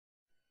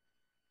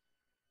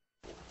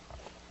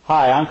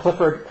Hi, I'm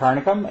Clifford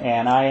Carnicom,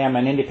 and I am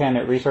an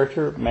independent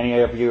researcher. Many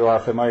of you are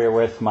familiar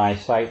with my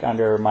site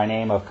under my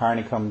name of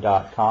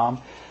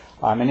Carnicom.com.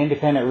 I'm an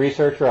independent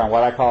researcher on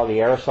what I call the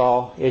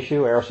aerosol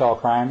issue, aerosol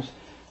crimes,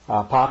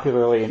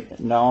 popularly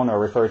known or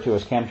referred to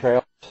as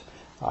chemtrails.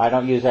 I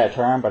don't use that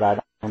term, but I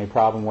don't have any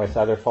problem with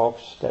other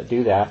folks that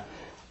do that.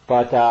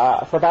 But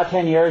for about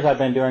 10 years, I've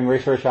been doing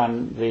research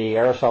on the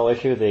aerosol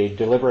issue, the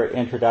deliberate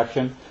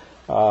introduction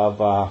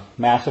of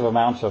massive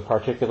amounts of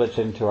particulates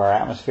into our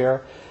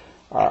atmosphere.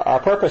 Our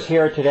purpose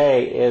here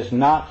today is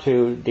not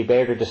to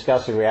debate or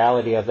discuss the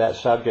reality of that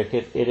subject.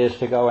 It is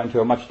to go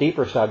into a much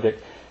deeper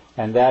subject,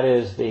 and that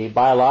is the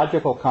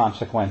biological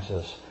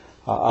consequences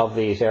of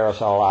these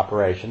aerosol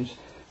operations,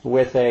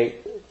 with a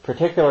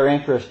particular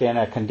interest in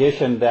a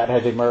condition that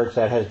has emerged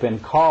that has been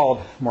called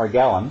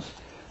Morgellons.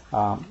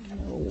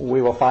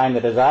 We will find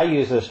that as I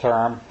use this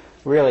term,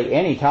 really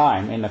any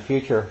time in the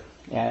future,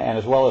 and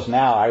as well as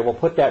now, I will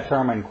put that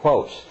term in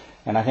quotes,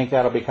 and I think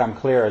that'll become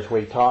clear as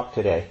we talk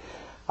today.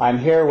 I'm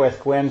here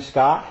with Gwen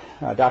Scott,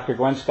 Dr.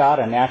 Gwen Scott,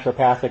 a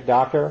naturopathic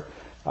doctor,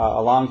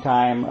 a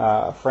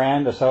longtime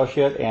friend,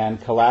 associate,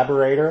 and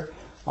collaborator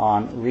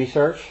on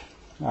research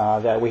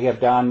that we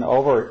have done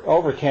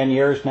over 10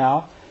 years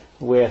now,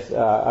 with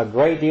a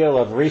great deal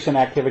of recent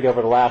activity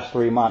over the last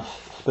 3 months,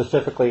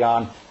 specifically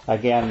on,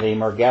 again, the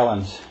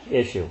Morgellons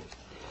issue.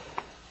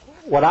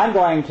 What I'm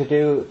going to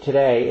do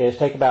today is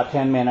take about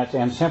 10 minutes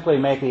and simply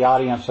make the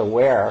audience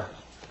aware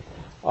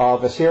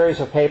of a series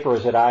of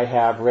papers that I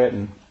have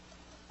written.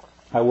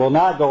 I will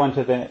not go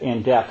into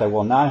in depth. I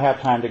will not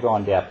have time to go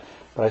in depth,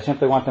 but I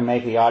simply want to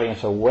make the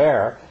audience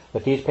aware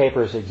that these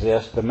papers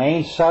exist. The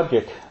main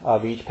subject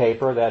of each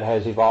paper that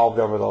has evolved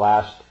over the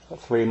last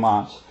 3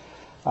 months.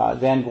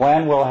 Then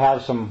Gwen will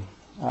have some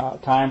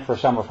time for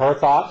some of her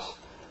thoughts,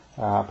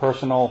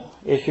 personal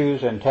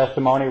issues and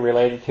testimony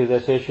related to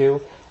this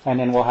issue, and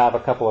then we'll have a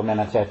couple of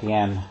minutes at the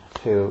end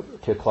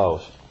to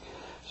close.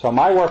 So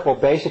my work will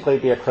basically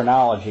be a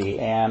chronology,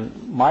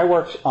 and my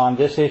work on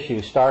this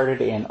issue started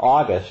in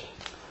August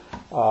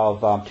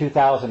of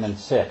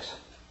 2006.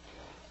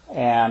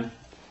 And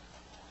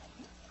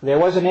there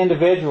was an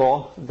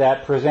individual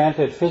that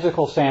presented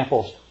physical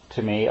samples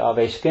to me of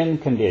a skin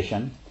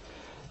condition,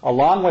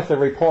 along with the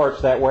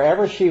reports that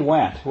wherever she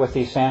went with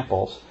these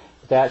samples,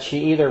 that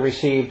she either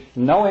received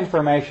no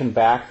information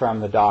back from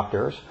the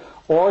doctors,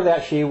 or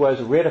that she was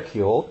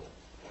ridiculed,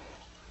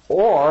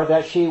 or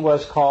that she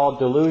was called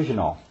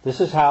delusional.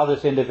 This is how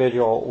this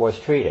individual was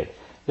treated.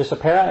 This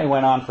apparently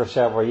went on for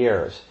several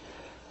years.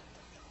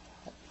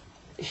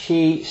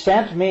 She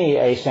sent me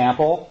a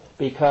sample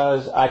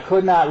because I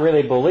could not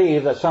really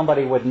believe that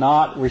somebody would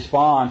not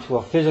respond to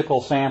a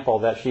physical sample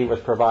that she was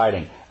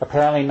providing.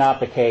 Apparently not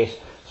the case.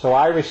 So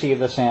I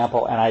received the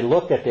sample, and I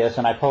looked at this,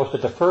 and I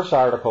posted the first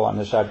article on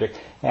the subject,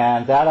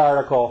 and that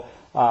article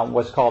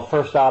was called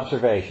First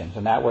Observations,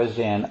 and that was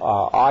in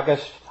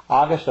August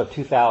of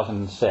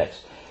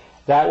 2006.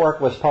 That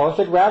work was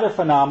posted, rather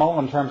phenomenal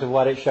in terms of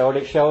what it showed.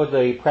 It showed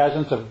the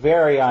presence of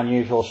very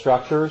unusual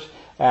structures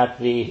at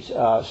the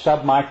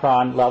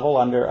submicron level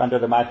under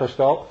the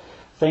microscope,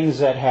 things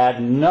that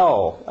had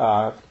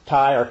no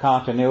tie or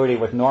continuity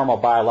with normal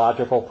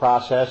biological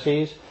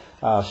processes,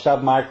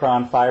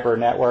 submicron fiber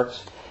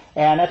networks.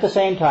 And at the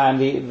same time,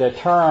 the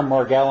term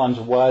Morgellons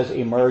was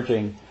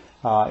emerging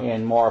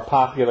in more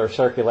popular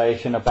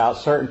circulation about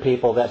certain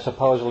people that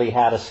supposedly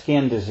had a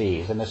skin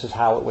disease, and this is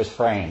how it was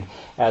framed,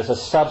 as a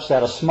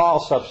subset, a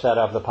small subset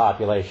of the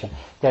population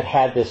that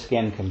had this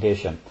skin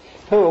condition,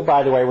 who,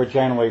 by the way, were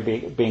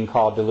generally being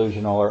called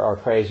delusional or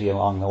crazy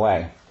along the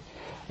way.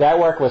 That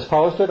work was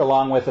posted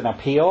along with an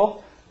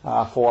appeal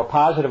for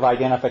positive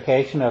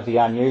identification of the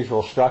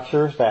unusual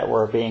structures that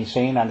were being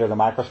seen under the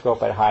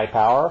microscope at high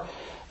power.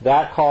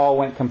 That call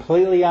went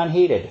completely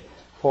unheeded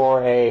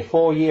for a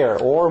full year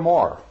or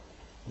more.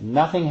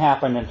 Nothing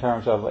happened in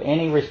terms of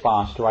any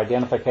response to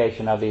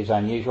identification of these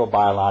unusual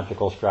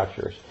biological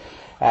structures.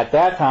 At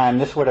that time,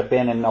 this would have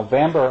been in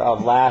November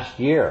of last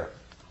year,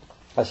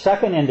 a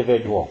second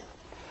individual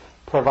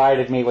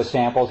provided me with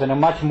samples in a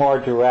much more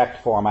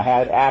direct form. I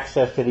had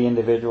access to the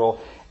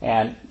individual,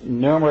 and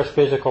numerous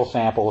physical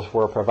samples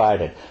were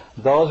provided.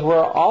 Those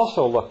were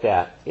also looked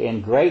at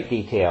in great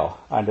detail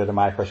under the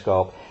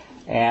microscope,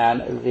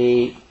 and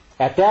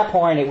at that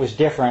point it was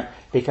different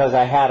because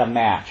I had a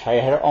match. I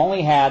had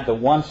only had the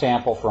one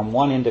sample from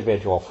one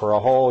individual for a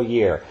whole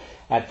year.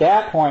 At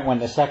that point, when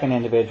the second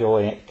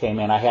individual came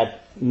in, I had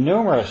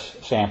numerous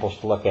samples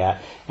to look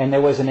at, and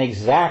there was an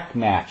exact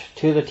match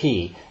to the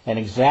T, an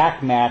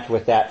exact match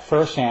with that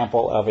first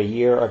sample of a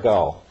year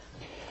ago.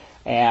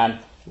 And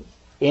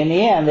in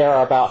the end, there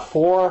are about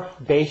 4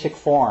 basic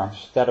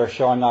forms that are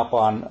showing up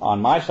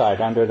on my side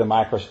under the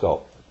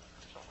microscope.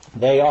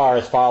 They are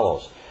as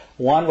follows.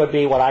 One would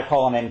be what I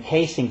call an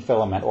encasing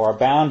filament, or a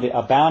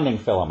bounding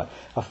filament,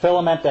 a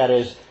filament that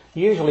is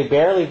usually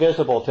barely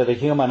visible to the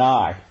human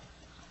eye,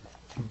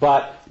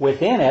 but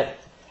within it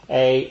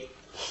a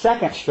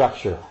second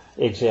structure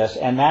exists,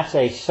 and that's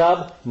a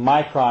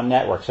submicron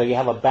network. So you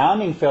have a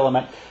bounding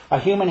filament. A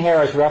human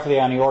hair is roughly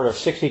on the order of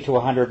 60 to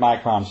 100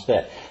 microns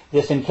thick.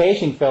 This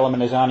encasing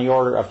filament is on the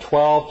order of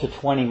 12 to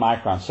 20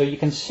 microns. So you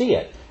can see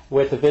it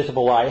with the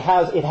visible light.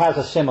 It has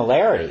a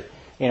similarity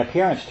in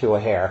appearance to a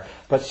hair,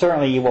 but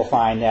certainly you will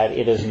find that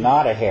it is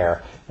not a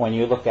hair when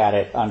you look at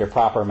it under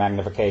proper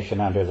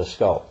magnification under the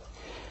scope.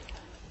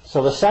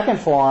 So the second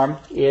form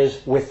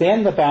is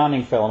within the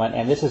bounding filament,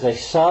 and this is a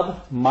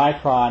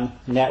sub-micron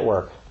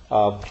network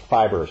of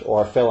fibers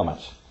or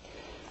filaments.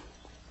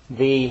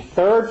 The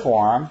third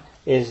form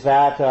is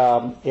that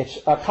it's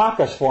a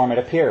coccus form, it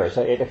appears.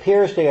 It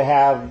appears to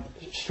have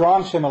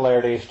strong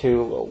similarities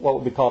to what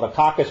would be called a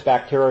coccus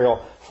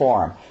bacterial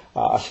form,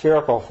 a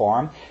spherical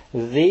form.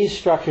 These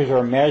structures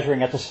are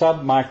measuring at the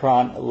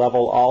submicron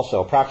level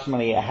also.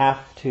 Approximately 1/2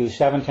 to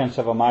 7/10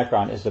 of a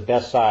micron is the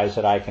best size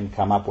that I can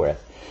come up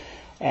with.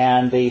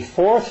 And the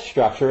fourth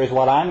structure is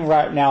what I'm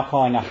right now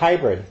calling a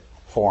hybrid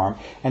form,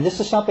 and this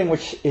is something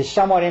which is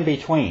somewhat in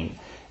between.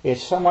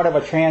 It's somewhat of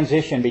a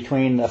transition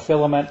between the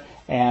filament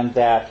and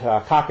that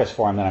coccus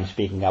form that I'm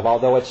speaking of,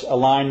 although it's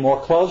aligned more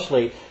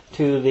closely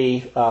to the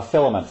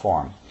filament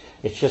form.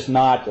 It's just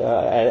not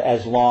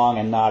as long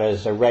and not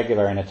as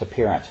irregular in its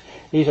appearance.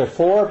 These are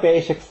four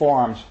basic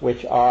forms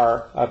which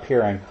are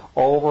appearing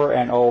over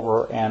and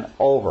over and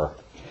over.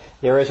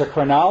 There is a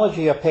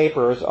chronology of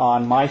papers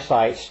on my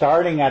site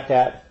starting at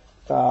that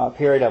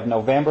period of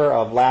November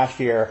of last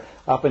year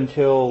up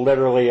until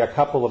literally a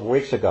couple of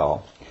weeks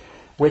ago,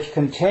 which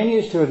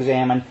continues to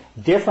examine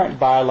different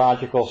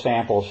biological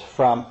samples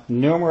from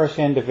numerous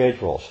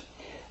individuals.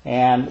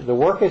 And the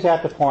work is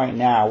at the point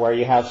now where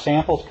you have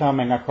samples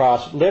coming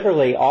across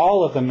literally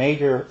all of the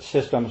major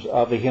systems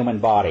of the human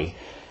body.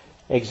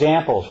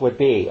 Examples would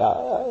be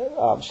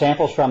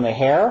samples from the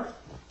hair,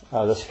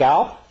 the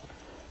scalp,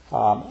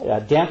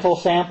 dental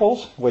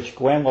samples, which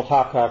Gwen will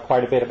talk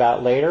quite a bit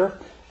about later.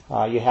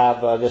 You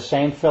have the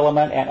same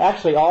filament, and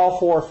actually all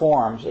four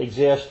forms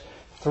exist.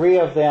 Three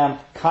of them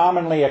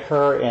commonly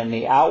occur in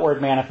the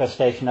outward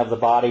manifestation of the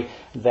body.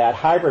 That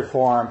hybrid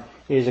form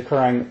is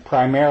occurring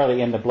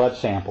primarily in the blood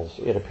samples,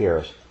 it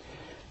appears.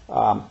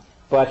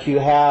 But you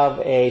have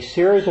a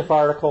series of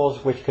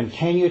articles which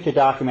continue to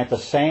document the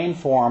same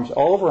forms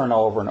over and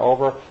over and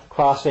over,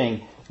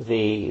 crossing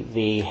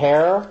the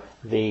hair,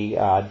 the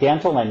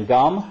dental and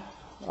gum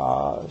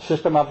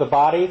system of the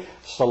body,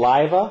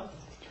 saliva,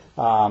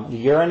 the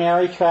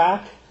urinary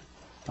tract,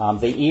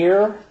 the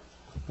ear,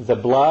 the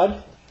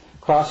blood,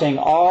 crossing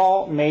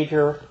all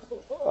major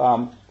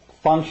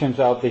functions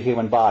of the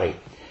human body.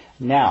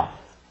 Now,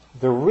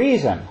 the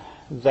reason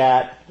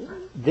that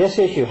this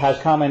issue has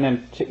come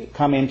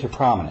into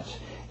prominence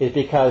is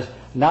because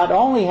not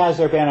only has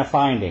there been a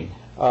finding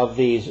of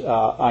these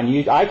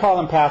unusual, I call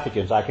them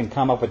pathogens, I can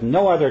come up with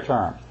no other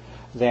term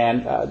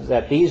than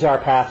that these are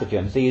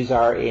pathogens. These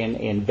are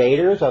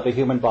invaders of the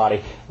human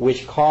body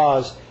which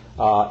cause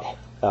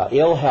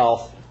ill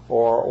health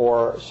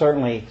or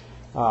certainly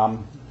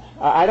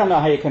I don't know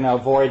how you can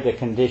avoid the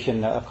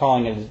condition of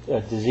calling it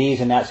a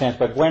disease in that sense,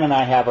 but Gwen and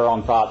I have our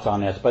own thoughts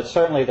on this. But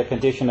certainly the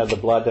condition of the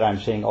blood that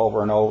I'm seeing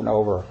over and over and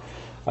over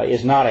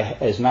is not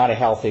a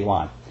healthy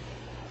one.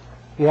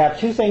 You have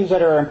two things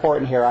that are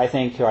important here, I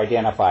think, to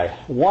identify.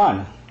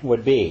 One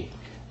would be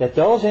that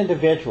those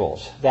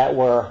individuals that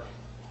were,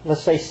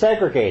 let's say,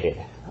 segregated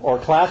or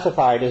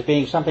classified as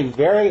being something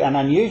an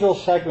unusual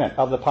segment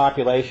of the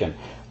population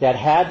that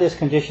had this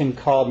condition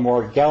called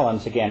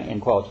Morgellons, again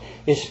in quotes,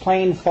 is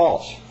plain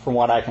false from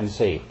what I can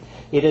see.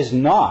 It is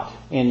not,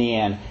 in the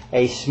end,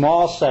 a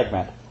small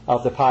segment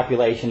of the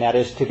population that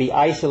is to be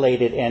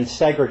isolated and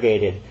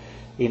segregated,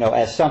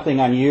 as something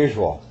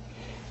unusual.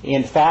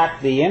 In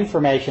fact, the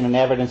information and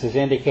evidence is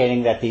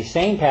indicating that these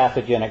same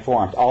pathogenic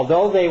forms,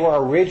 although they were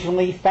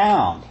originally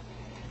found,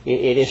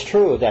 it is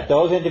true that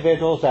those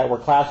individuals that were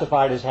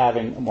classified as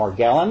having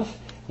Morgellons,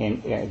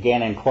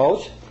 again in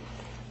quotes,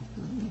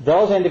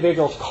 those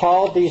individuals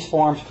called these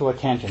forms to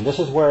attention. This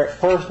is where it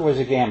first was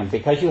examined,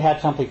 because you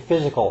had something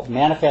physical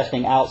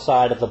manifesting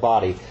outside of the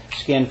body,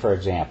 skin for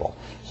example.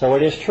 So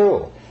it is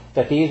true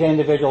that these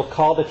individuals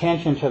called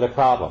attention to the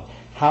problem.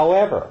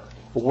 However,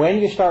 when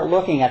you start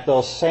looking at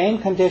those same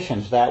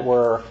conditions that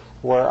were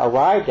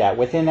arrived at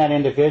within that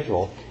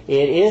individual,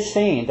 it is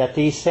seen that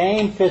these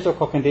same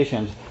physical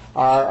conditions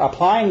are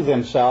applying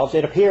themselves,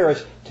 it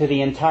appears, to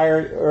the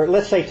entire, or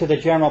let's say to the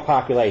general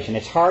population.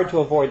 It's hard to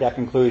avoid that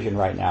conclusion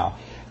right now.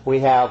 We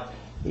have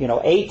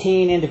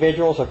 18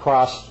 individuals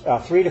across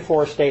 3 to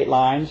 4 state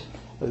lines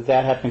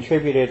that have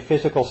contributed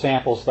physical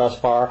samples thus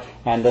far,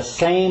 and the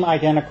same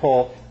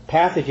identical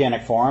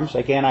pathogenic forms,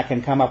 again I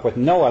can come up with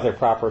no other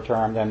proper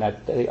term than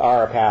that they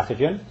are a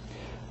pathogen,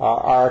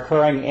 are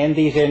occurring in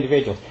these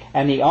individuals.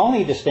 And the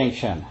only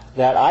distinction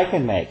that I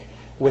can make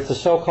with the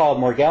so-called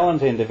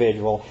Morgellons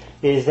individual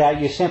is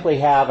that you simply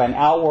have an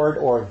outward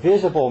or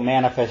visible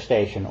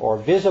manifestation or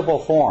visible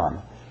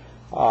form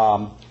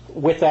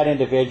with that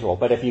individual.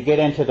 But if you get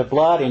into the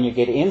blood and you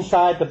get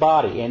inside the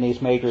body in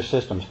these major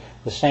systems,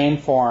 the same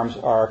forms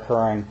are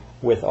occurring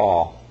with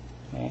all.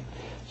 Okay?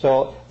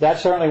 So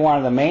that's certainly one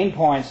of the main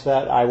points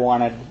that I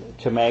wanted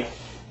to make,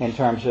 in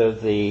terms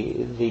of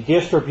the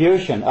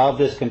distribution of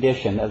this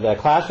condition. The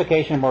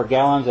classification of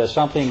Morgellons as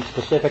something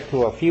specific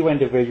to a few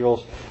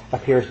individuals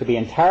appears to be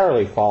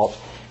entirely false,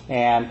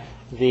 and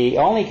the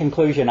only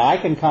conclusion I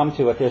can come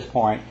to at this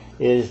point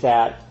is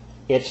that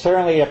it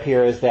certainly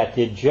appears that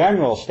the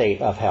general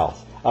state of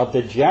health of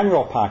the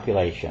general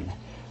population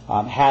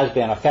has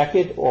been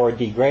affected or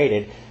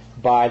degraded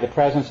by the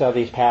presence of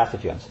these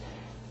pathogens.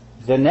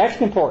 The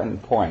next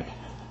important point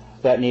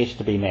that needs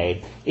to be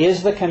made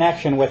is the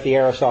connection with the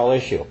aerosol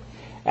issue.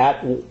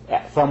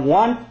 From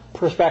one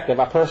perspective,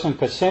 a person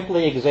could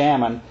simply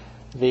examine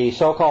the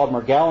so-called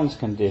Morgellons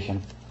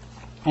condition,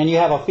 and you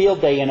have a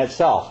field day in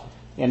itself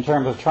in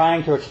terms of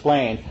trying to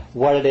explain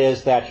what it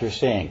is that you're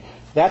seeing.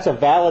 That's a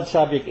valid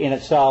subject in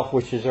itself,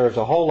 which deserves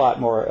a whole lot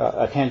more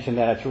attention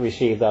than it's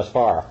received thus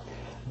far.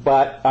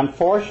 But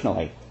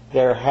unfortunately,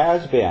 there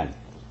has been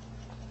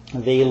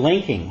the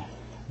linking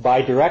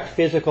by direct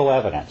physical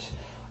evidence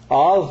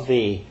of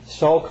the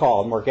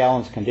so-called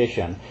Morgellons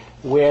condition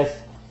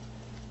with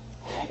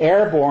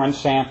airborne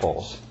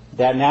samples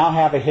that now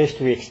have a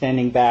history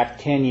extending back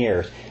 10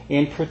 years.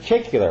 In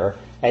particular,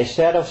 a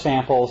set of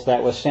samples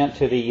that was sent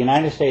to the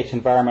United States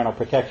Environmental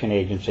Protection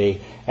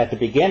Agency at the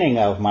beginning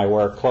of my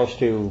work, close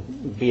to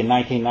be in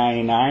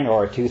 1999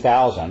 or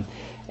 2000,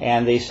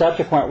 and the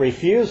subsequent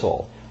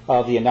refusal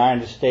of the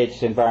United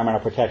States Environmental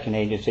Protection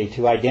Agency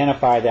to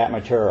identify that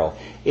material.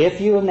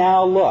 If you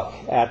now look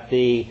at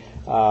the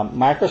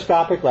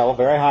microscopic level,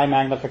 very high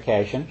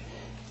magnification,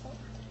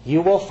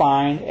 you will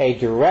find a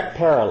direct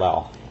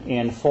parallel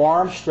in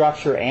form,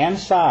 structure, and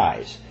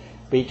size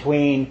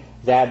between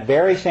that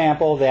very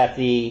sample that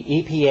the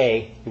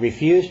EPA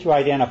refused to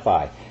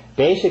identify.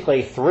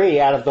 Basically, 3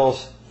 out of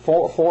those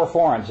four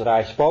forms that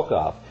I spoke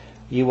of,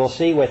 you will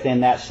see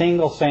within that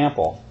single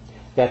sample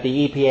that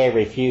the EPA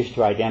refused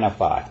to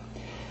identify.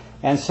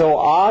 And so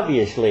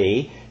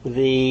obviously,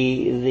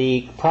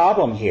 the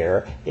problem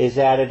here is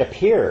that it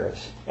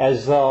appears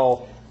as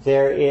though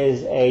there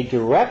is a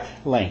direct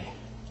link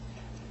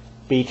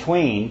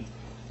between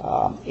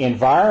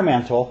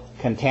environmental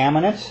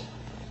contaminants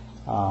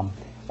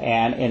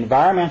and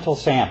environmental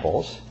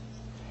samples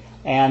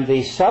and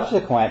the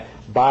subsequent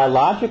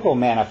biological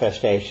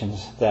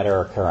manifestations that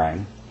are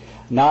occurring,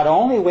 not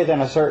only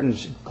within a certain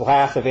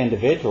class of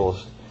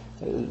individuals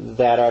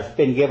that have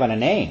been given a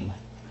name,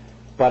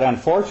 but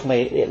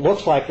unfortunately it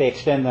looks like they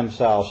extend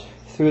themselves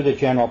through the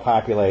general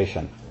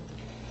population.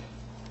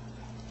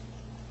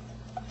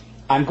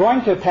 I'm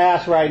going to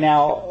pass right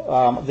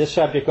now this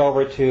subject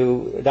over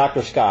to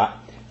Dr. Scott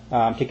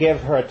to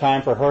give her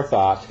time for her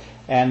thoughts,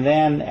 and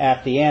then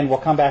at the end we'll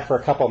come back for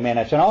a couple of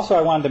minutes. And also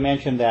I wanted to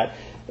mention that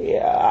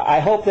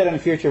I hope that in the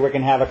future we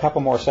can have a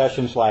couple more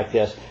sessions like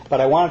this, but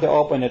I wanted to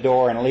open the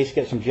door and at least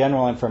get some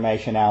general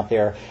information out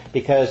there,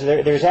 because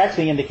there's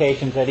actually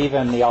indications that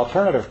even the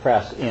alternative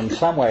press in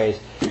some ways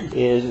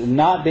is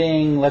not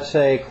being, let's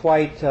say,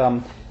 quite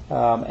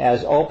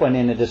as open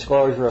in the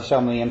disclosure of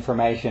some of the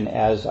information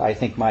as I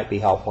think might be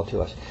helpful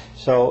to us.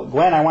 So,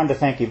 Gwen, I wanted to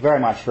thank you very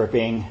much for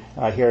being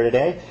here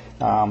today.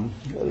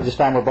 This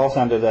time we're both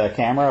under the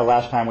camera.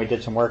 Last time we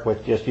did some work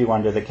with just you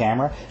under the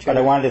camera. Sure. But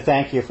I wanted to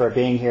thank you for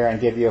being here and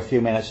give you a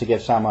few minutes to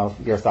give some of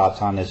your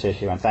thoughts on this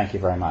issue, and thank you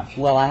very much.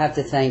 Well, I have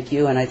to thank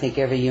you, and I think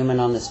every human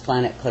on this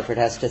planet, Clifford,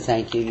 has to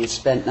thank you. You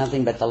spent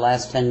nothing but the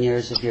last 10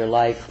 years of your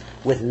life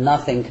with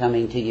nothing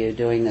coming to you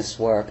doing this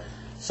work.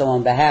 So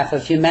on behalf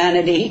of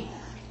humanity,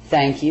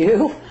 thank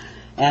you.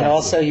 And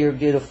also your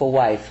beautiful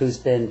wife, who's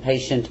been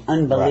patient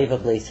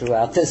unbelievably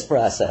throughout this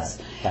process.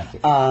 Thank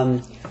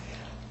you.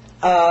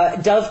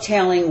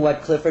 Dovetailing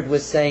what Clifford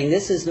was saying,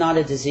 this is not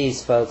a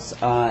disease, folks,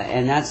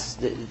 and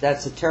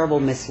that's a terrible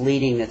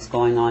misleading that's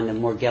going on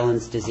in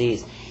Morgellons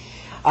disease.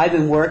 I've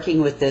been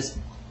working with this,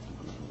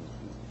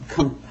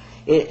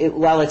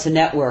 well, it's a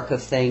network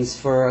of things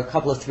for a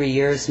couple of 3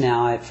 years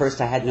now. At first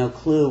I had no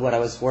clue what I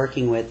was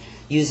working with,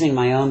 using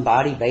my own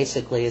body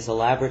basically as a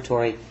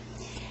laboratory.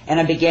 And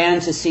I began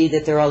to see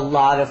that there are a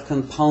lot of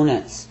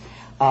components.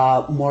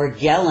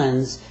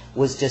 Morgellons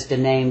was just a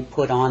name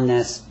put on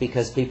this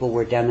because people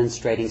were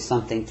demonstrating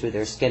something through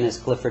their skin, as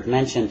Clifford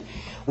mentioned,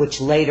 which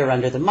later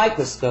under the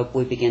microscope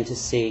we begin to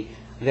see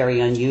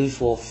very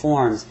unusual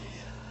forms.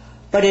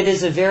 But it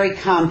is a very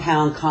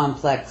compound,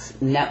 complex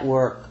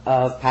network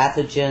of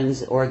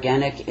pathogens,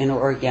 organic,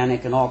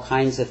 inorganic, and all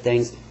kinds of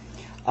things.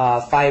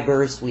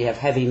 Fibers, we have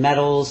heavy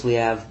metals, we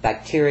have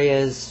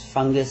bacterias,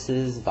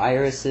 funguses,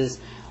 viruses,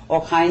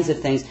 all kinds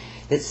of things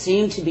that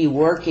seem to be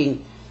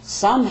working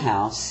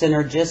somehow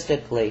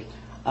synergistically,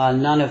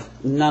 none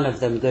of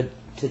them good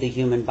to the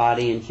human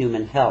body and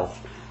human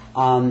health.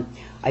 I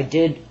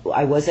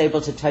was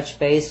able to touch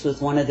base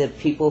with one of the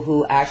people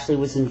who actually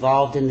was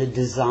involved in the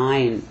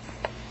design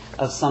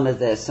of some of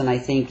this, and I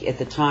think at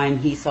the time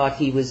he thought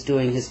he was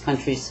doing his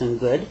country some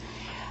good,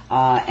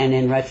 and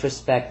in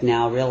retrospect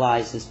now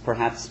realizes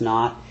perhaps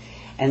not,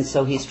 and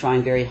so he's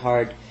trying very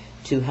hard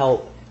to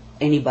help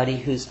anybody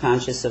who's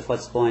conscious of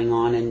what's going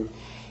on. And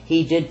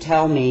he did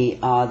tell me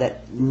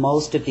that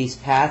most of these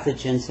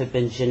pathogens have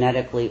been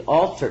genetically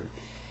altered.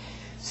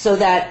 so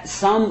that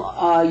some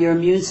your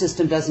immune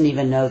system doesn't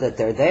even know that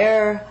they're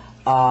there.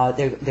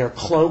 They're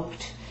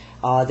cloaked.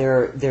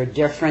 They're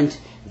different.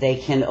 They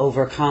can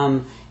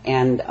overcome.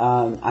 And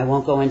I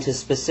won't go into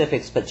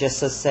specifics, but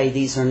just to say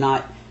these are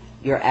not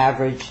your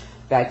average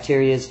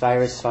bacteria,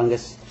 virus,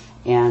 fungus,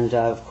 and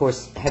of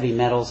course heavy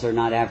metals are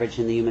not average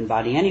in the human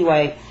body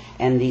anyway.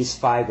 And these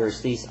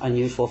fibers, these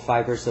unusual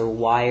fibers, are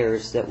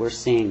wires that we're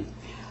seeing.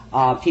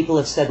 People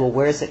have said, well,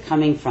 where is it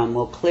coming from?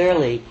 Well,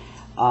 clearly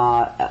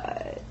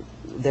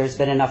there's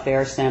been enough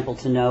air sample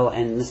to know,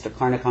 and Mr.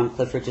 Carnicom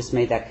Clifford just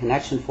made that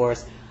connection for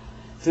us,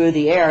 through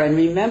the air. And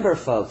remember,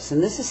 folks,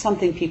 and this is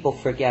something people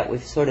forget,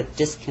 we've sort of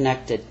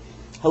disconnected.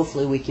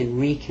 Hopefully we can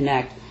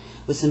reconnect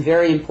with some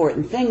very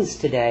important things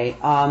today.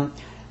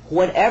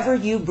 Whatever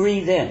you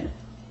breathe in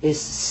is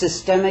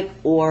systemic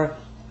or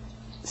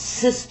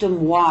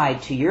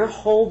system-wide to your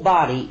whole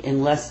body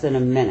in less than a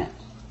minute.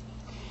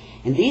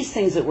 And these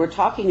things that we're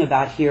talking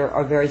about here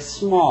are very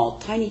small,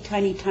 tiny,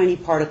 tiny, tiny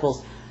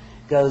particles,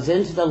 goes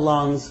into the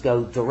lungs,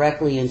 go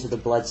directly into the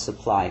blood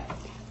supply.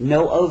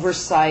 No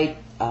oversight,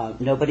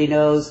 nobody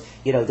knows,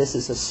 this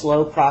is a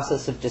slow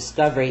process of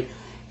discovery,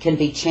 can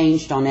be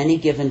changed on any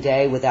given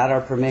day without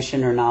our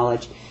permission or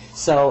knowledge.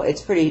 So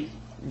it's pretty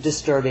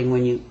disturbing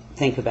when you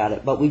think about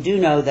it. But we do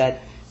know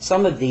that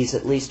some of these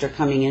at least are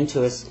coming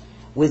into us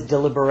with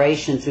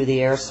deliberation through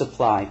the air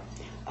supply.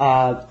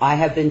 I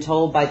have been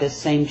told by this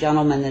same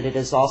gentleman that it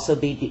is also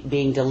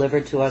being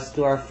delivered to us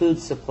through our food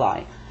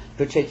supply,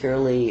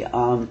 particularly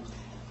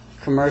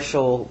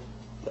commercial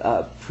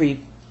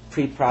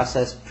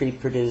pre-processed,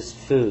 pre-produced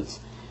foods.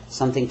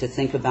 Something to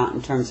think about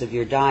in terms of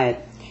your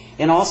diet.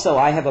 And also,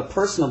 I have a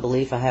personal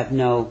belief, I have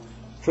no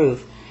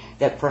proof,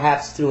 that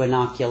perhaps through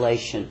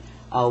inoculation,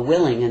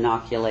 willing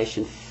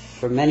inoculation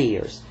for many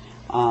years,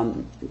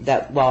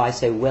 I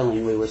say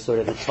willing, we were sort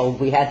of told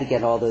we had to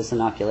get all those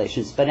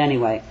inoculations. But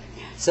anyway,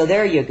 so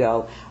there you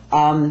go.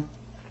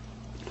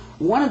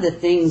 One of the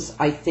things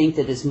I think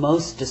that is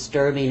most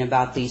disturbing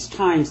about these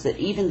times, that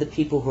even the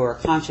people who are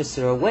conscious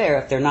or aware,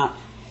 if they're not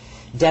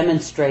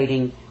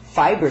demonstrating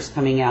fibers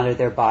coming out of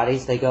their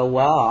bodies, they go,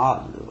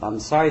 well,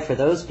 I'm sorry for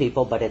those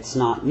people, but it's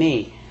not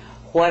me.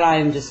 What I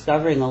am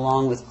discovering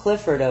along with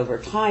Clifford over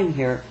time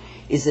here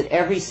is that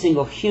every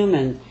single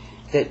human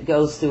that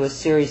goes through a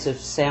series of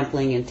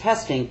sampling and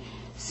testing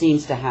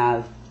seems to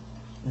have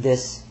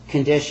this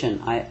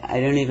condition. I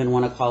don't even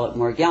want to call it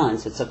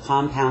Morgellons. It's a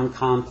compound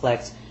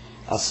complex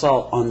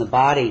assault on the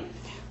body.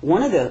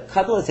 One of the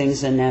couple of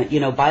things, and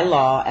by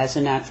law, as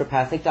a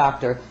naturopathic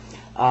doctor,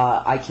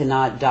 I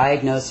cannot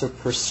diagnose or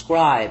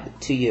prescribe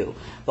to you.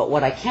 But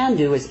what I can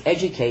do is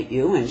educate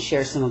you and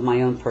share some of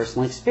my own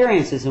personal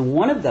experiences. And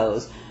one of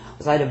those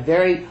was I had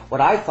a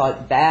what I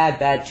thought,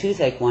 bad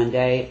toothache one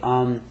day.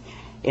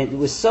 It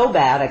was so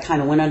bad, I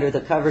kind of went under the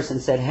covers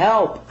and said,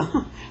 help,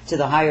 to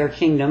the higher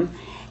kingdom.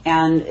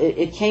 And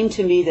it came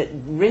to me that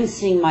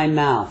rinsing my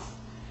mouth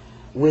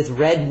with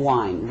red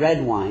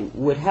wine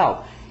would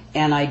help.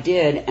 And I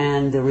did,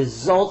 and the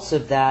results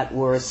of that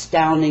were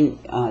astounding,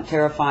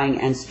 terrifying,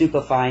 and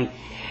stupefying.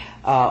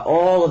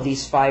 All of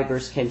these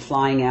fibers came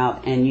flying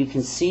out, and you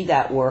can see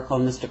that work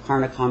on Mr.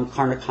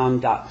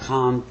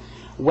 Carnicom.com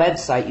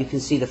website. You can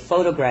see the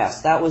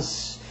photographs. That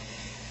was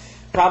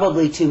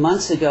probably 2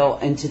 months ago,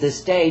 and to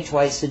this day,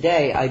 twice a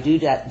day, I do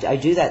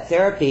that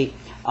therapy,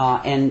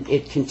 and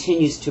it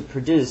continues to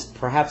produce,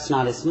 perhaps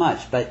not as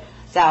much, but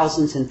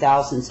thousands and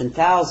thousands and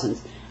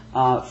thousands.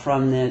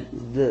 From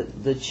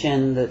the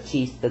chin, the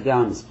teeth, the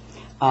gums,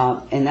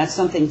 and that's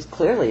something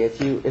clearly.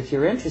 If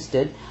you're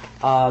interested,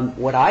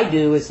 what I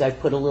do is I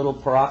put a little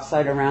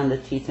peroxide around the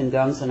teeth and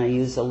gums, and I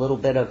use a little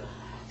bit of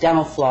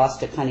dental floss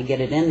to kind of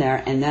get it in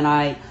there, and then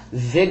I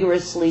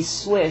vigorously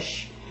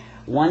swish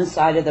one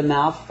side of the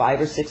mouth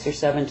 5 or 6 or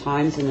 7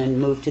 times, and then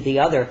move to the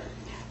other.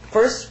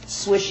 First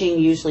swishing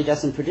usually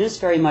doesn't produce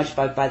very much,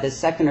 but by the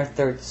second or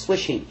third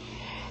swishing,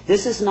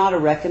 this is not a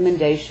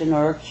recommendation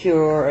or a cure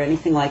or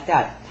anything like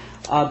that.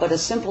 But a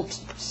simple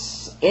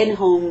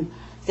in-home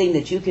thing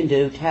that you can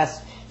do,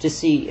 test to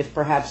see if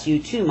perhaps you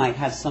too might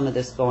have some of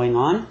this going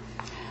on.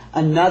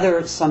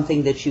 Another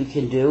something that you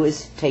can do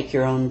is take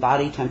your own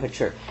body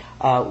temperature.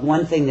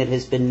 One thing that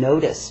has been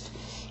noticed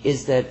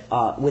is that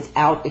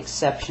without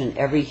exception,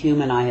 every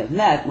human I have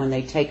met, when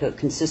they take a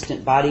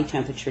consistent body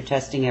temperature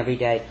testing every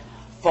day,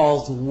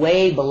 falls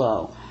way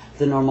below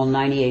the normal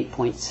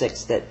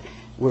 98.6 that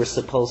we're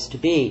supposed to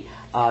be.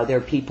 There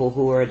are people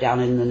who are down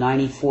in the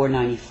 94,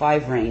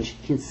 95 range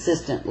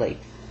consistently.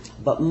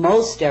 But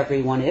most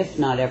everyone, if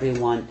not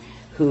everyone,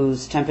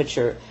 whose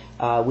temperature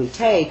we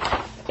take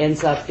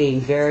ends up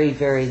being very,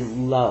 very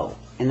low.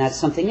 And that's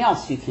something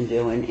else you can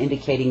do, and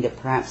indicating that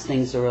perhaps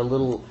things are a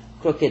little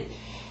crooked.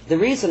 The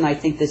reason I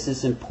think this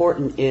is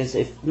important is,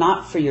 if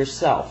not for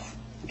yourself,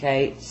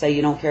 okay, say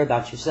you don't care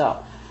about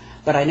yourself,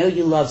 but I know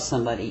you love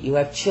somebody, you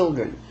have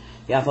children,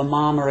 you have a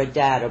mom or a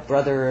dad, a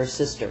brother or a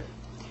sister,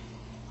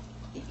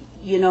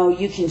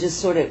 you can just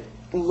sort of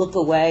look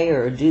away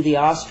or do the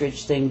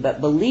ostrich thing,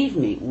 but believe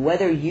me,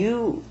 whether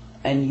you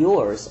and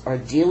yours are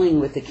dealing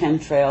with the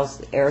chemtrails,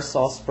 the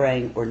aerosol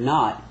spraying or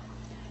not,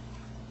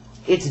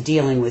 it's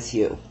dealing with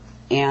you.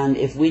 And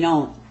if we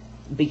don't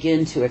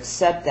begin to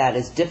accept that,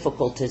 as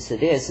difficult as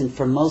it is, and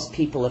for most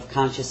people of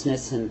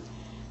consciousness and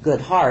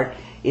good heart,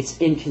 it's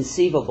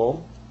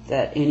inconceivable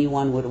that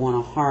anyone would want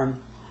to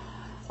harm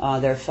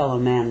their fellow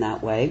man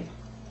that way.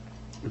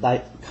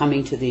 But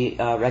coming to the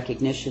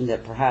recognition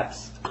that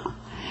perhaps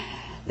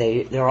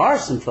there are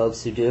some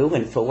folks who do,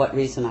 and for what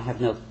reason I have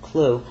no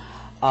clue,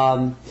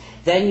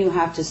 then you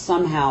have to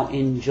somehow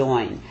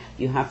enjoin.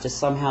 You have to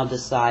somehow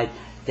decide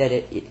that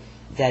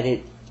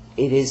it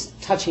is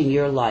touching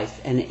your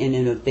life and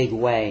in a big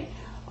way.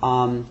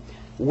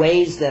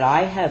 Ways that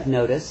I have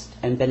noticed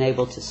and been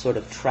able to sort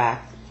of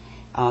track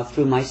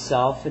through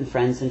myself and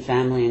friends and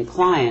family and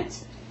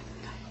clients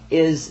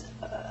is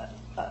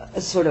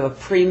a sort of a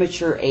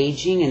premature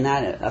aging, and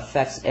that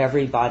affects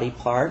every body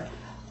part.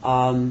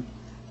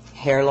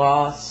 Hair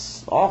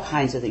loss, all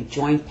kinds of things,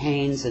 joint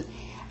pains. And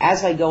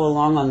as I go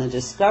along on the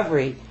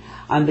discovery,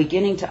 I'm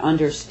beginning to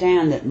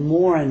understand that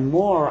more and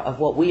more of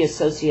what we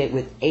associate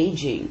with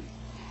aging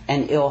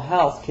and ill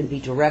health can be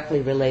directly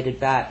related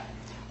back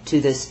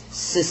to this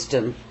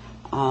system,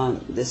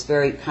 this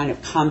very kind of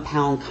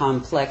compound,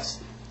 complex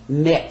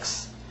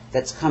mix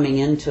that's coming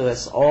into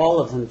us, all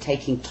of them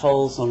taking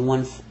tolls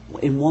on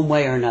in one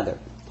way or another.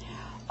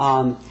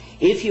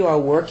 If you are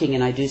working,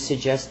 and I do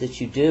suggest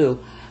that you do,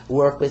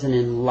 work with an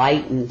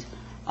enlightened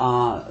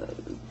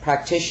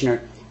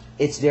practitioner,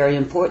 it's very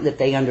important that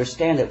they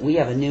understand that we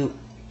have a new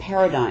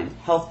paradigm,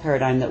 health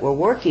paradigm that we're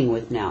working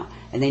with now,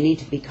 and they need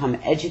to become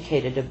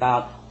educated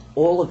about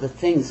all of the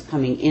things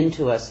coming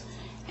into us.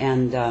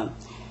 And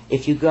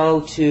if you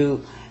go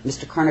to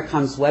Mr.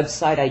 Carnicom's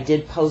website, I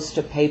did post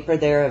a paper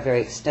there, a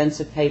very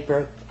extensive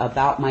paper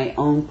about my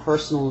own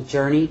personal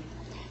journey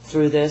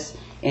through this,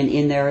 and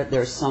in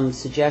there's some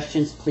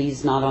suggestions.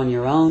 Please, not on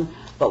your own,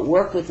 but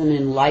work with an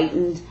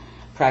enlightened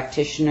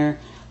practitioner.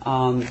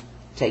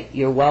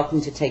 You're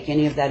welcome to take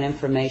any of that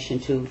information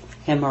to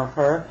him or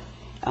her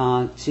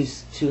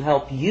to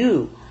help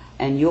you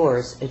and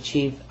yours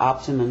achieve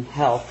optimum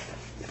health.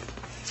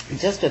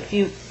 Just a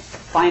few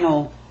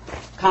final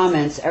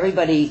comments.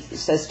 Everybody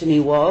says to me,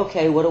 well,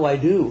 okay, what do I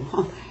do?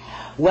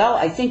 Well,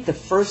 I think the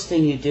first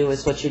thing you do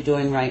is what you're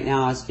doing right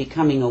now, is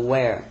becoming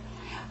aware,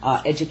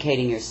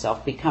 educating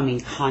yourself,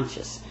 becoming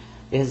conscious,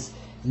 because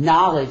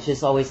knowledge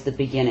is always the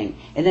beginning.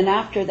 And then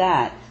after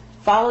that,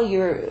 follow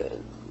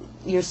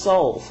your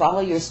soul,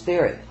 follow your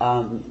spirit,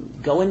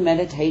 go and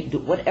meditate, do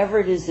whatever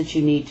it is that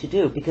you need to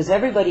do, because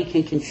everybody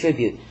can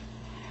contribute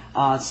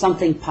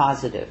something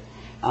positive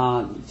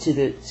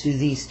to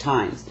these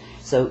times.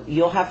 So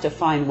you'll have to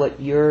find what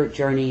your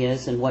journey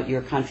is and what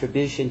your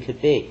contribution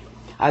could be.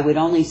 I would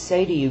only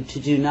say to you, to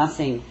do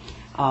nothing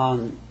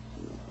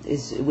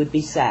would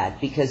be sad,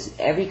 because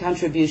every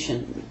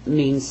contribution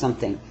means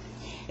something.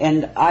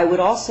 And I would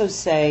also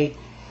say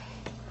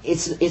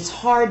it's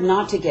hard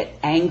not to get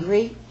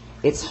angry.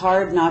 It's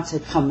hard not to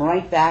come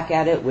right back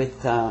at it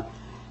with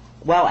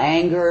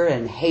anger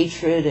and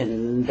hatred,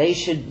 and they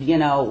should,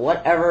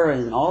 whatever,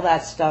 and all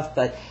that stuff.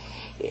 But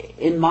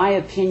in my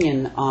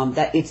opinion,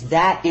 that it's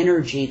that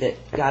energy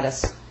that got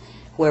us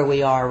where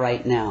we are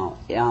right now,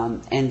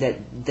 and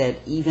that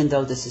even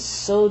though this is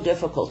so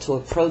difficult to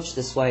approach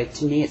this way,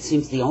 to me it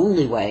seems the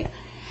only way,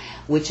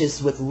 which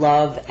is with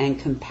love and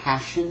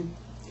compassion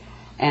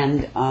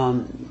and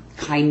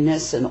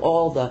kindness and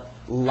all the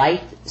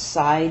light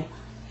side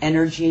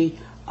energy,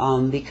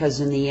 because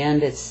in the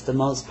end it's the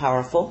most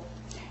powerful,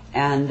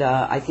 and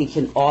I think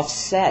can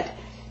offset.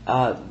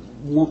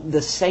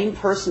 The same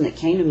person that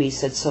came to me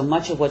said so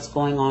much of what's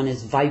going on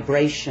is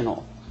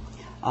vibrational,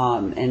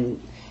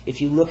 and if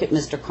you look at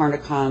Mr.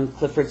 Carnicom,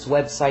 Clifford's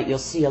website, you'll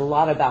see a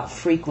lot about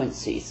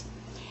frequencies.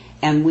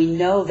 And we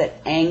know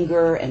that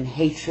anger and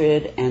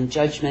hatred and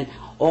judgment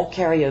all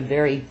carry a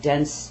very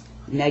dense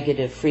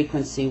negative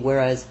frequency,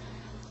 whereas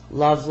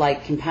love,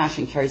 light,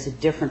 compassion carries a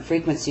different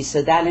frequency.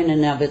 So that in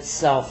and of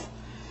itself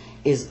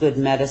is good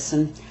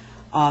medicine.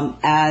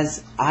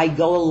 As I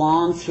go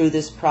along through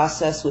this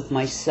process with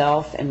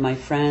myself and my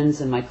friends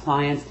and my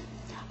clients,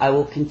 I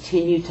will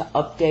continue to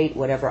update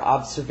whatever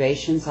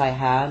observations I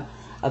have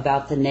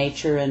about the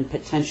nature and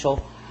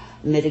potential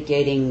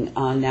mitigating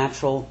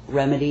natural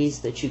remedies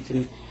that you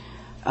can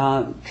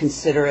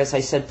consider. As I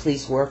said,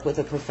 please work with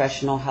a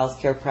professional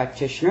healthcare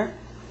practitioner.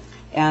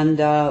 And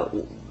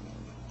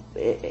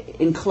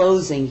in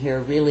closing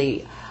here,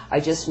 really, I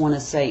just want to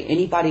say,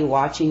 anybody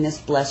watching this,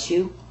 bless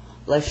you.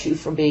 Bless you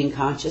for being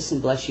conscious,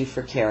 and bless you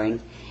for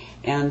caring.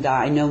 And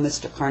I know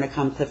Mr.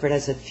 Carnicom Clifford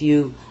has a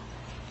few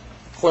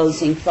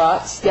closing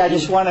thoughts. Yeah, I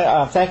just want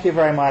to thank you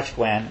very much,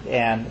 Gwen.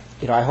 And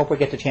I hope we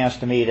get the chance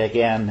to meet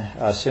again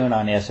soon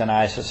on this. And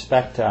I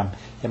suspect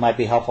it might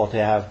be helpful to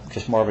have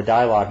just more of a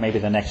dialogue maybe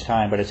the next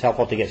time. But it's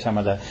helpful to get some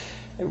of the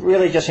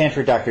really just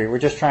introductory. We're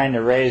just trying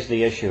to raise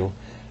the issue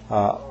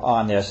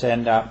on this.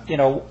 And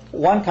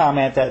one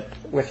comment that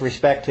with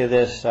respect to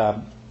this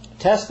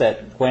test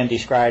that Gwen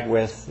described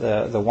with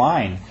the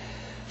wine.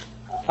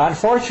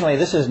 Unfortunately,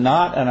 this is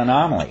not an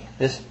anomaly.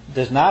 This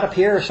does not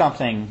appear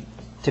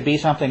to be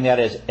something that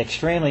is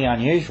extremely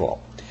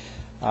unusual.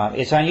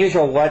 It's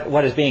unusual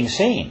what is being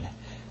seen,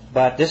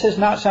 but this is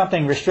not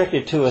something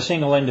restricted to a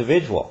single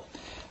individual.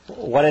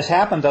 What has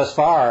happened thus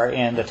far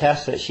in the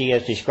tests that she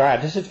has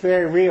described, this is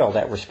very real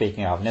that we're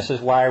speaking of, and this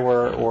is why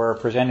we're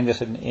presenting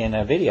this in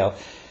a video.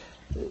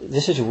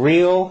 This is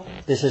real,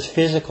 this is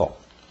physical.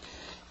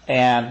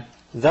 And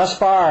thus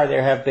far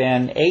there have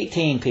been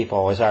 18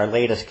 people is our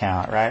latest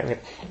count, right?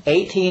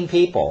 18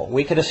 people.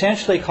 We could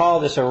essentially call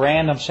this a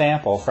random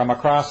sample from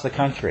across the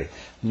country.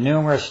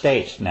 Numerous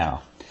states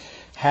now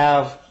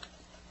have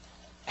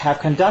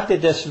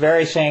conducted this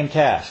very same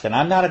test. And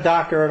I'm not a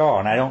doctor at all,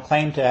 and I don't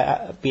claim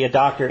to be a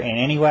doctor in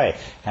any way.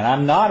 And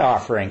I'm not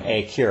offering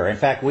a cure. In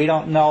fact, we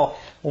don't know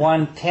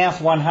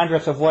 1/10,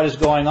 1/100th of what is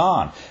going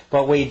on.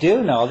 But we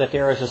do know that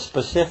there is a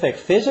specific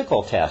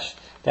physical test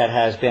that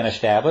has been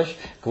established.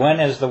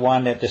 Gwen is the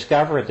one that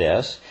discovered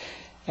this.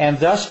 And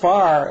thus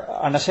far,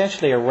 on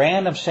essentially a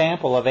random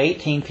sample of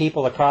 18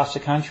 people across the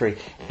country,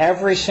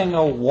 every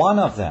single one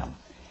of them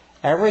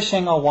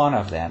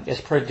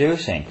is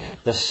producing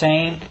the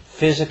same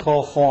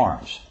physical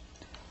forms,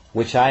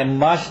 which I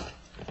must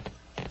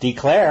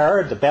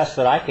declare, the best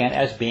that I can,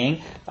 as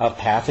being of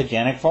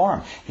pathogenic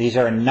form. These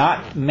are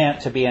not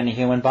meant to be in the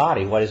human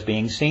body, what is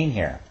being seen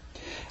here.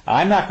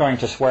 I'm not going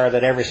to swear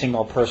that every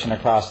single person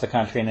across the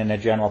country and in the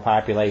general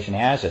population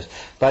has this,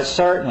 but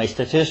certainly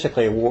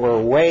statistically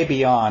we're way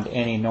beyond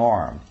any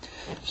norm.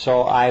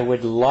 So I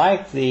would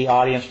like the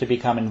audience to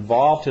become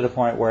involved to the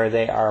point where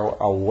they are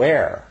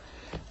aware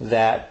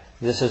that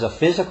this is a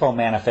physical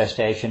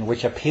manifestation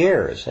which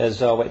appears as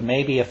though it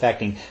may be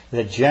affecting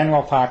the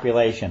general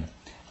population,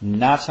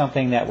 not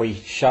something that we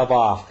shove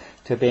off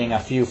to being a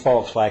few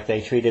folks like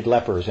they treated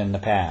lepers in the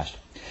past.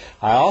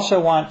 I also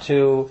want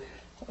to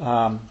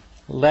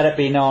let it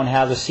be known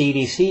how the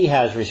CDC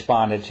has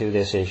responded to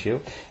this issue,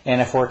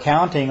 and if we're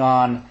counting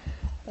on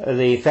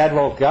the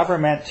federal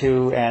government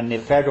and the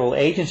federal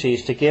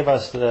agencies to give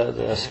us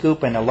the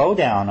scoop and the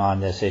lowdown on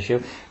this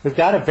issue, we've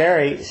got a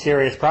very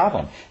serious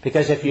problem.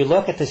 Because if you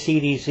look at the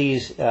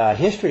CDC's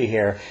history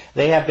here,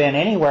 they have been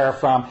anywhere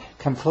from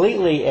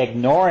completely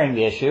ignoring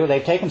the issue.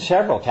 They've taken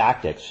several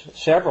tactics,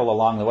 several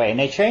along the way, and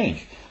they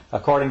change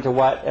according to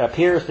what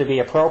appears to be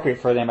appropriate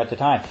for them at the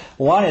time.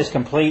 One is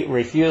complete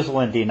refusal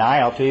and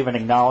denial to even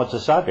acknowledge the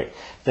subject.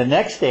 The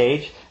next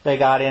stage they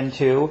got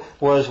into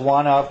was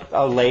one of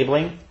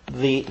labeling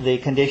the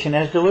condition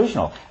as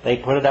delusional. They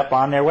put it up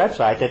on their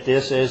website that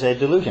this is a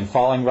delusion,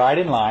 falling right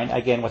in line,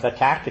 again, with a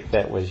tactic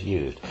that was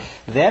used.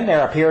 Then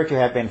there appeared to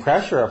have been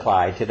pressure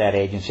applied to that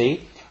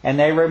agency, and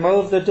they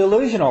removed the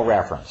delusional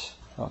reference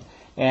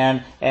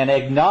and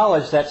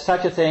acknowledged that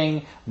such a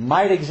thing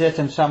might exist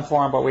in some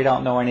form, but we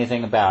don't know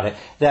anything about it,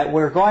 that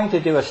we're going to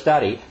do a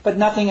study, but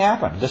nothing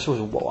happened. This was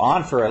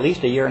on for at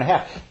least a year and a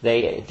half.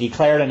 They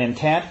declared an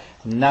intent,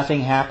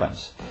 nothing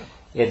happens.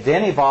 It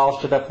then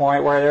evolves to the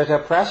point where there's a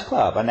press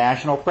club, a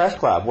national press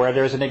club, where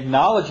there's an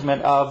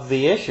acknowledgement of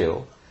the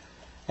issue.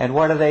 And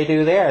what do they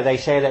do there? They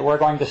say that we're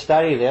going to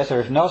study this.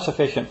 There's no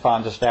sufficient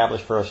funds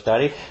established for a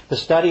study. The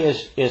study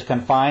is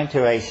confined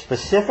to a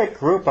specific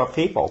group of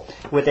people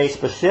with a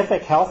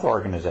specific health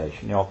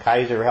organization,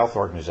 Kaiser Health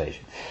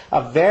Organization.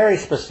 A very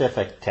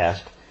specific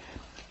test.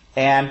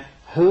 And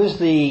who's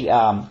the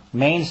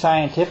main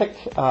scientific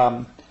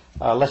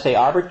let's say,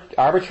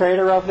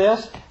 arbitrator of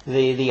this?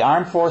 The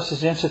Armed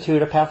Forces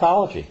Institute of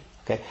Pathology.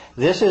 Okay,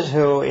 this is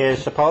who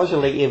is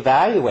supposedly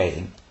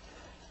evaluating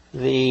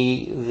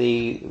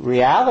the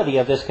reality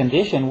of this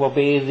condition will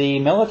be the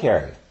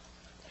military.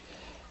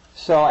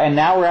 So, and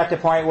now we're at the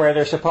point where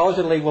there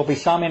supposedly will be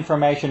some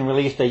information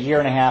released a year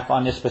and a half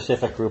on this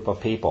specific group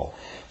of people.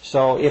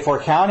 So if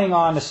we're counting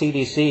on the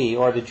CDC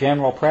or the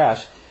general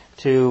press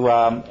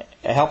to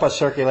help us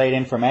circulate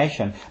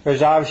information,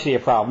 there's obviously a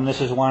problem.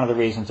 This is one of the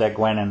reasons that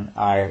Gwen and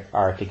I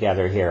are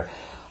together here.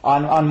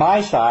 On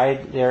my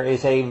side, there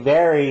is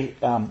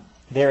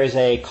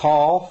a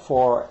call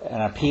for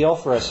an appeal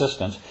for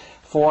assistance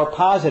for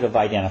positive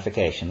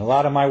identification. A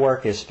lot of my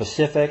work is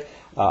specific,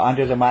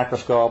 under the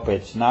microscope.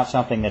 It's not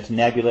something that's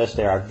nebulous.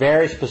 There are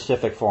very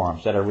specific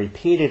forms that are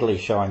repeatedly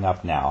showing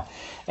up now,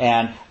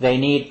 and they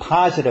need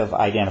positive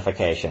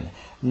identification,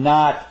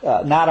 not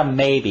a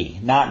maybe,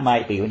 not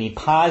might be. We need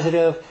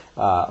positive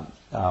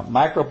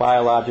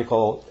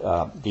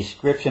microbiological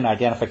description,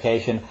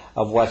 identification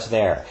of what's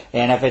there.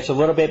 And if it's a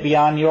little bit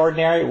beyond the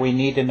ordinary, we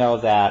need to know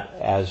that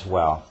as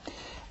well.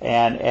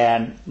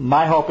 And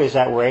my hope is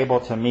that we're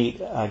able to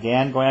meet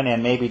again, Gwen,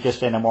 and maybe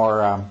just in a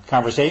more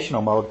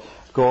conversational mode,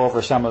 go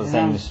over some of the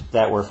things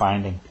that we're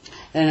finding.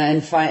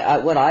 And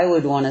what I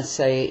would want to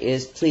say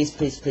is, please,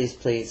 please, please,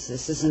 please,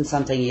 this isn't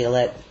something you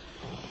let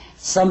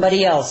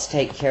somebody else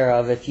take care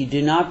of. If you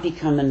do not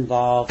become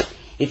involved,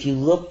 if you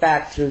look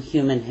back through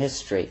human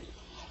history,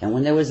 and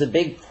when there was a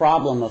big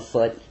problem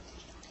afoot,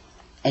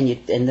 and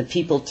the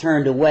people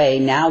turned away,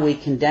 now we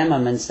condemn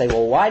them and say,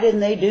 well, why didn't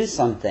they do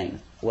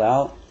something?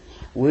 Well,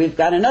 we've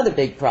got another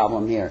big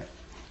problem here.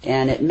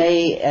 And it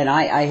may, and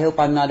I hope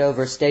I'm not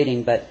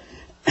overstating, but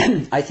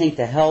I think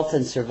the health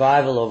and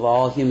survival of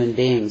all human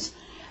beings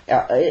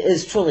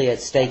is truly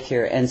at stake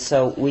here. And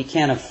so we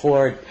can't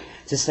afford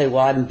to say,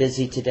 well, I'm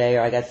busy today,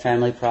 or I got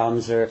family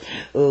problems, or,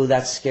 oh,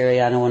 that's scary,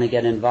 I don't want to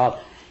get involved.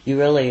 You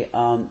really,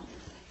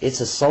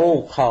 it's a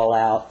soul call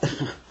out.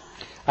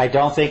 I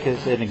don't think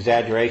it's an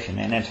exaggeration,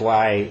 and that's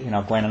why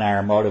Gwen and I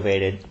are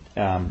motivated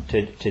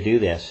to do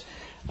this.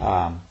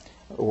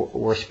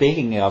 We're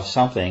speaking of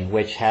something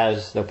which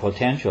has the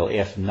potential,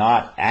 if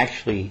not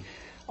actually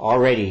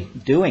already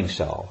doing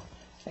so,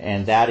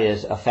 and that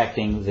is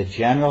affecting the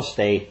general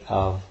state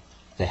of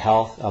the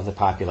health of the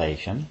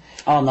population.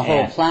 On the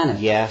whole planet.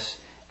 Yes,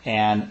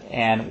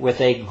 and with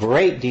a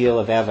great deal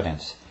of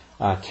evidence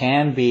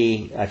can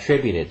be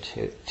attributed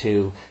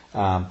to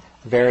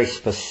very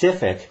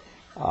specific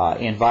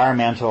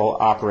environmental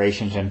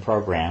operations and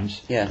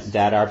programs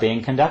that are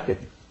being conducted.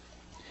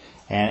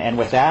 And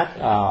with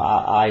that,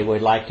 I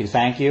would like to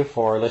thank you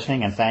for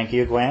listening, and thank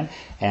you, Gwen.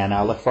 And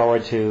I look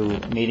forward to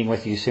meeting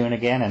with you soon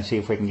again and see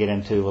if we can get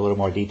into a little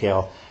more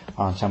detail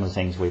on some of the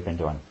things we've been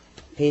doing.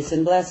 Peace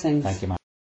and blessings. Thank you, Mike.